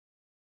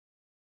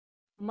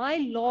my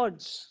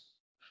lords,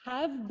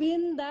 have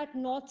been that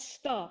North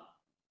Star,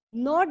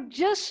 not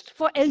just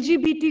for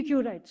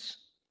LGBTQ rights.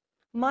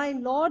 My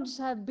lords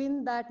have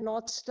been that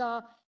North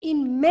Star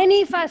in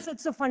many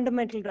facets of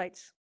fundamental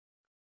rights,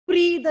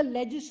 pre the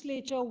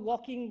legislature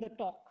walking the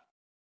talk.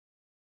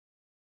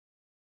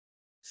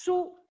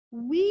 So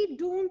we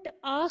don't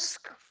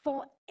ask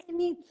for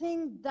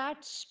anything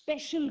that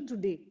special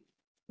today.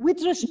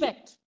 With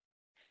respect,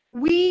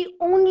 we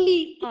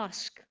only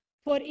ask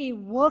for a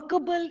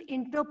workable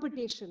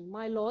interpretation,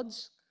 my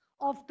lords,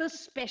 of the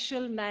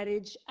Special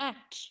Marriage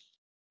Act.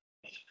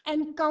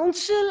 And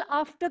council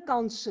after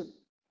council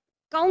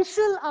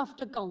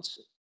after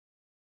council,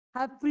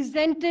 have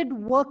presented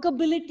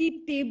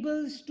workability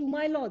tables to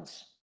my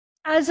lords,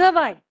 as have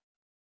I.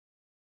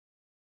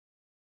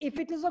 If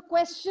it is a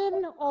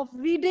question of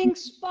reading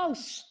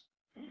spouse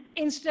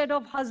instead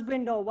of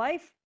husband or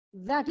wife,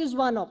 that is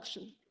one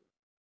option.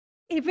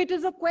 If it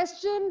is a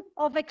question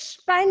of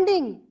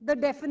expanding the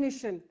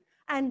definition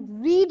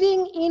and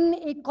reading in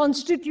a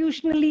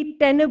constitutionally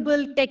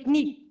tenable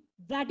technique,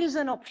 that is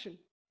an option.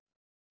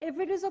 If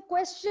it is a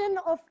question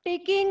of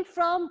taking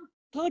from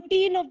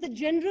 13 of the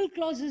General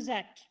Clauses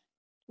Act,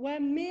 where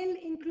male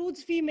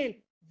includes female,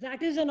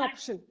 that is an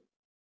option.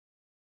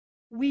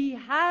 We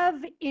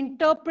have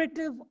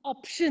interpretive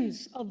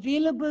options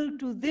available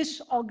to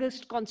this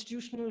August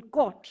Constitutional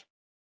Court.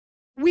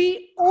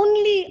 We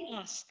only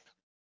ask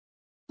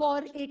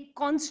for a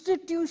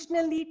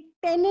constitutionally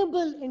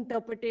tenable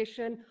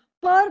interpretation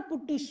per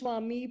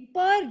Puttaswamy,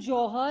 per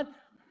Johar,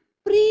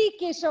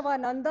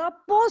 pre-Keshavananda,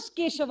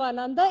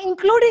 post-Keshavananda,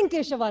 including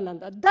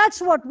Keshavananda.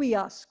 That's what we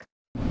ask.